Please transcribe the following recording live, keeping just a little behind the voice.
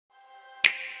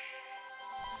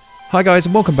Hi guys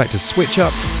and welcome back to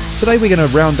SwitchUp. Today we're going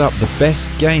to round up the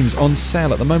best games on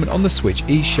sale at the moment on the Switch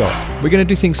eShop. We're going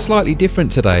to do things slightly different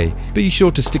today. Be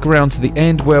sure to stick around to the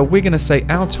end where we're going to say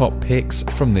our top picks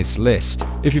from this list.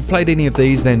 If you've played any of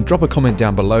these, then drop a comment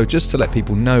down below just to let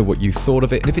people know what you thought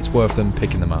of it and if it's worth them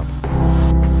picking them up.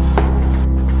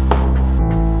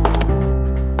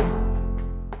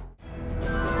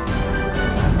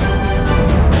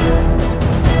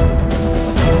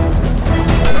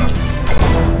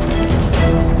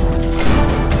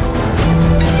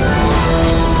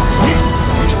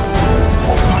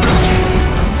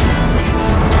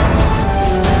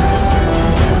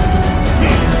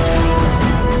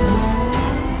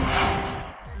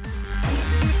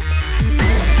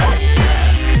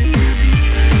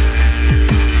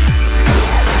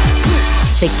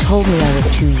 They told me I was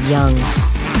too young.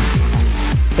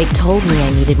 They told me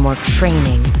I needed more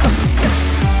training.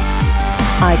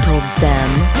 I told them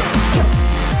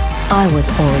I was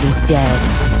already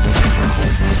dead.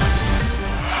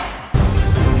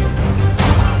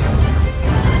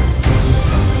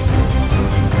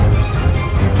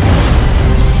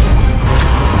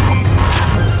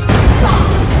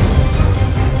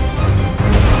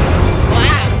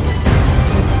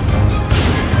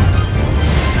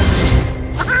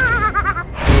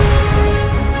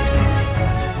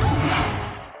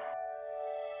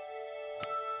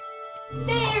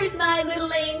 There's my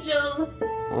little angel.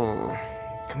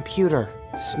 Computer,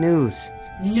 snooze.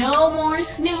 No more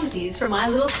snoozies for my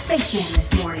little spaceman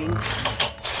this morning.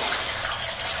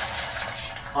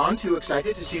 Aren't you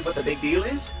excited to see what the big deal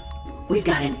is? We've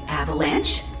got an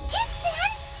avalanche.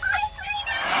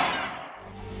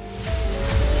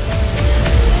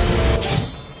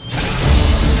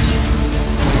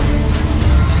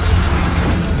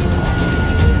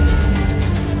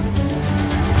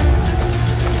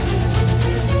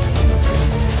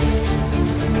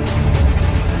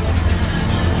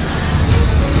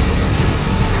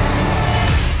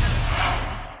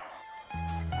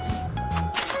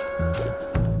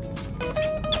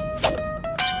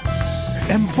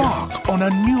 Embark on a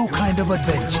new kind of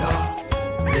adventure.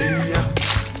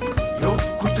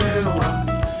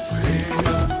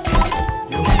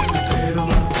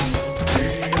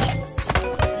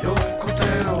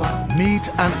 Meet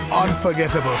an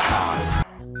unforgettable cast.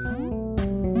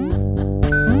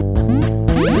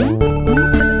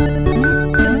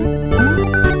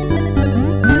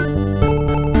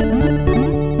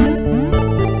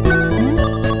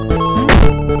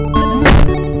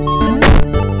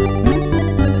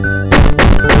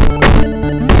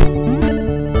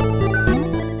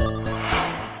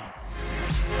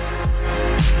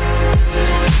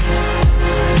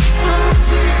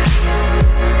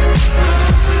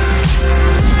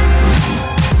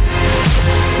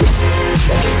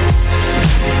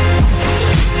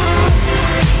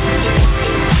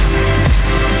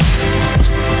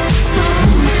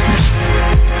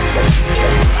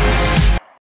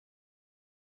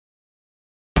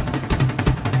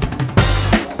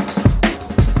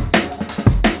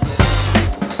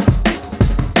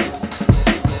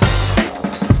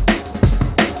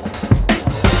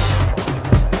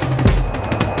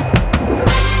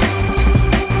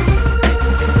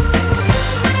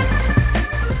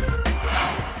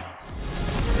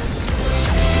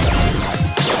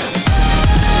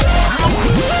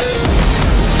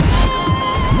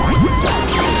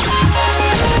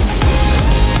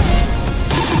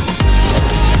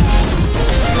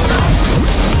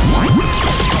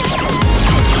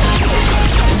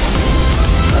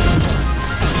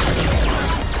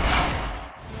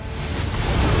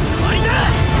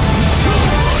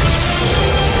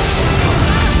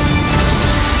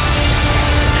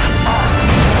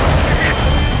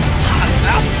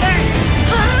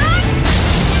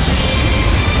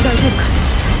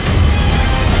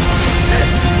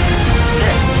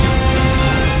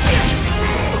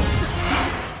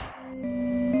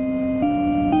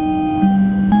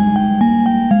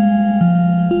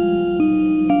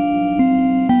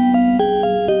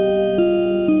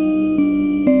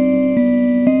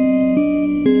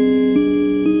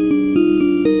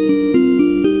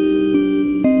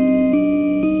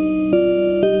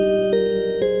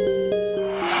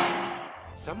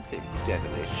 Something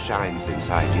devilish shines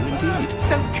inside you indeed.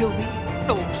 Don't kill me.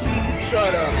 No, please.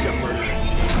 Shut up, you murderess.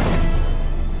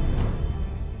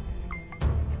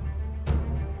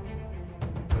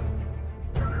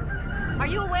 Are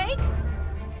you awake?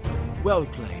 Well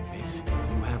played, miss.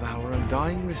 You have our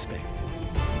undying respect.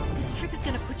 This trip is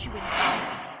gonna put you in.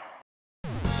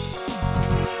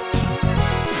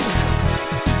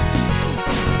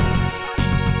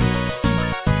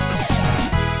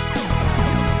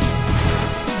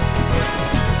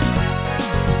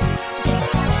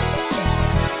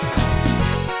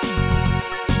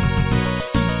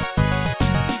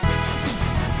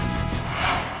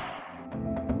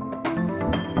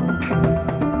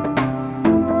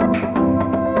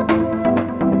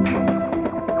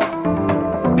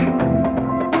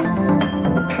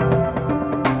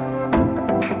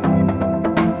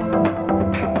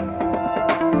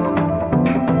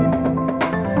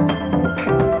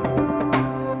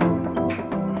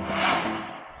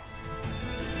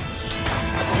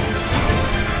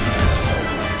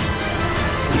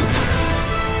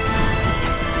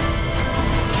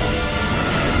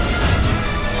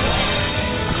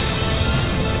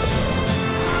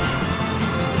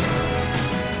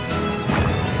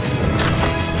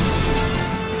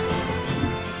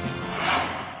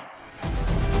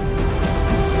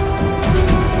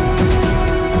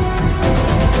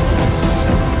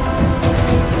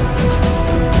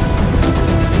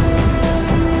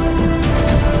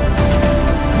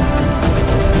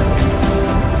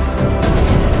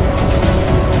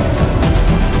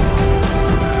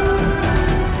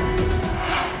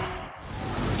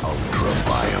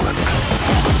 Ultra-violent.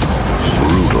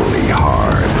 Brutally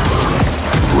hard.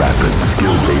 Rapid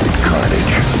skill-based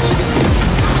carnage.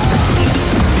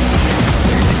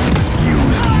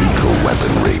 Use lethal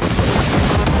weaponry.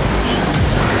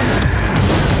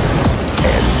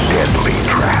 And deadly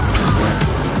traps.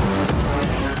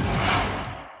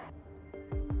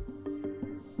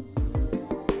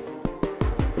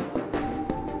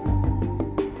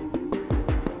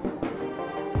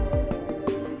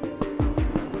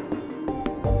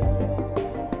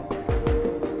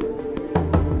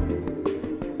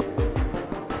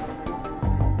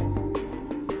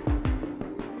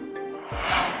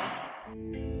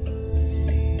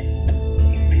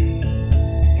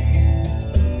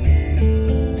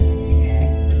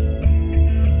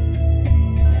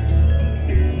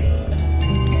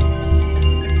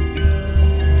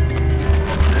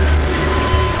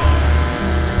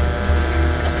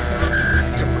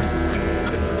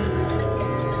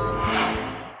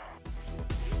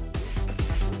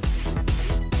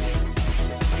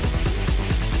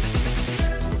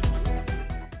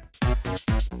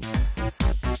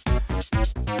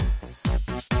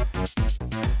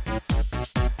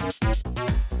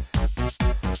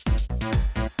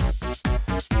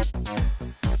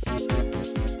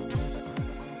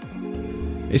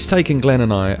 It's taken Glen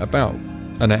and I about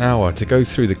an hour to go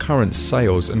through the current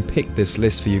sales and pick this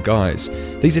list for you guys.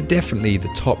 These are definitely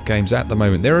the top games at the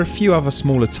moment. There are a few other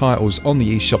smaller titles on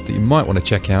the eShop that you might want to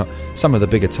check out, some of the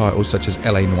bigger titles such as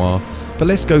LA Noire, but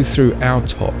let's go through our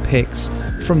top picks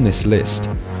from this list.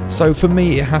 So for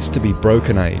me it has to be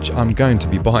Broken Age. I'm going to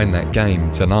be buying that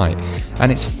game tonight, and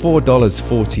it's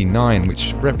 $4.49,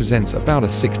 which represents about a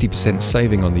 60%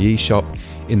 saving on the eShop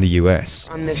in the US.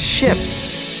 On the ship.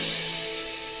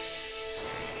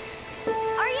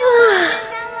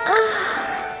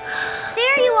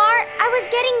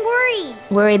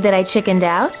 Worried that I chickened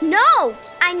out? No!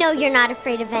 I know you're not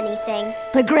afraid of anything.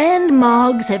 The Grand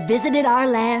Mogs have visited our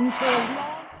lands for as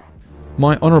long.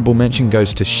 My honourable mention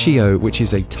goes to Shio, which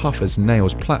is a tough as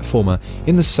nails platformer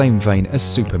in the same vein as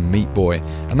Super Meat Boy,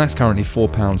 and that's currently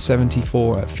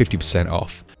 £4.74 at 50%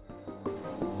 off.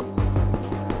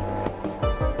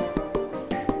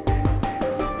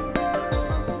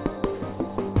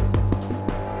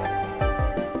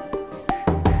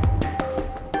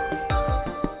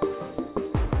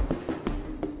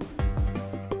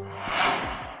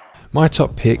 My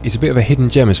top pick is a bit of a hidden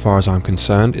gem as far as I'm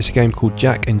concerned. It's a game called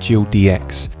Jack and Jill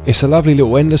DX. It's a lovely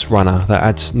little endless runner that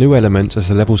adds new elements as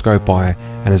the levels go by,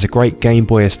 and has a great Game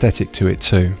Boy aesthetic to it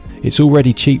too. Its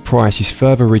already cheap price is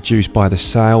further reduced by the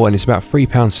sale, and it's about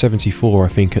 £3.74 I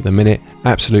think at the minute.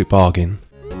 Absolute bargain.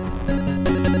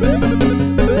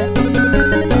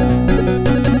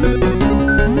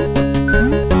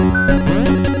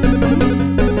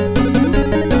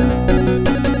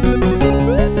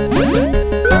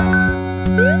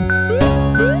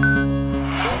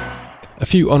 A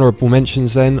few honourable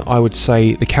mentions then. I would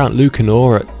say the Count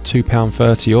Lucanor at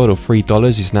 £2.30 odd or $3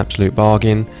 is an absolute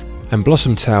bargain, and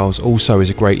Blossom Tales also is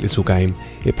a great little game.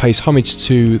 It pays homage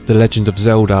to The Legend of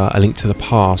Zelda: A Link to the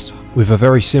Past with a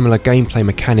very similar gameplay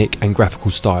mechanic and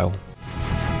graphical style.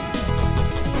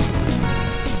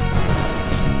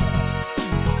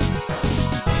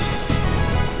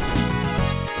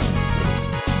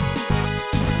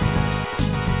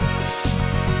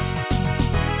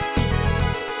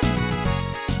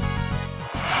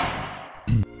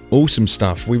 Awesome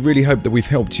stuff. We really hope that we've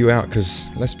helped you out, because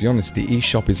let's be honest, the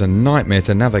eShop is a nightmare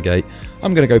to navigate.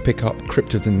 I'm going to go pick up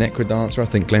Crypt of the Necrodancer. I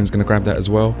think Glen's going to grab that as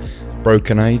well.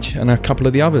 Broken Age and a couple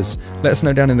of the others. Let us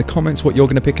know down in the comments what you're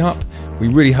going to pick up. We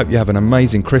really hope you have an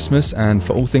amazing Christmas, and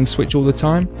for all things Switch all the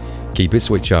time, keep it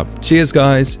Switch up. Cheers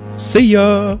guys. See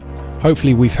ya.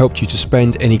 Hopefully we've helped you to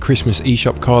spend any Christmas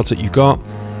eShop cards that you got.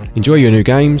 Enjoy your new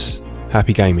games.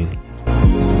 Happy gaming.